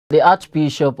The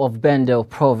Archbishop of Bendel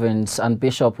Province and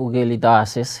Bishop Ughelli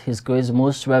Diocese, His Grace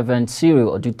Most Reverend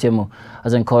Cyril Odutemu,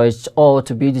 has encouraged all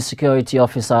to be the security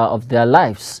officer of their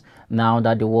lives now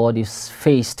that the world is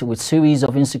faced with a series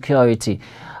of insecurity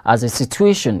as the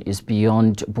situation is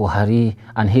beyond Buhari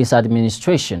and his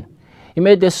administration. He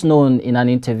made this known in an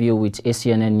interview with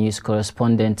ACNN News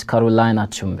correspondent Carolina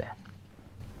Chumbe.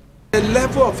 The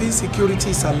level of insecurity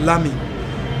is alarming.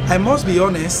 I must be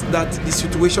honest that the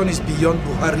situation is beyond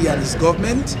Buhari and his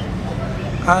government,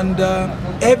 and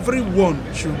everyone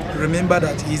should remember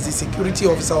that he is the security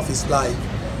officer of his life.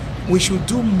 We should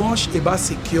do much about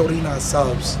securing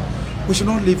ourselves. We should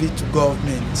not leave it to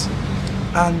government.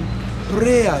 And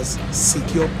prayers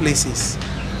secure places.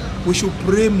 We should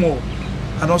pray more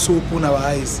and also open our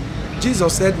eyes.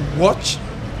 Jesus said, watch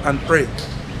and pray.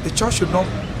 The church should not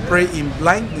pray in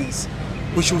blindness.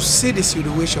 We should see the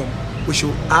situation. We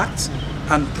should act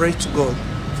and pray to God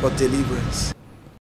for deliverance.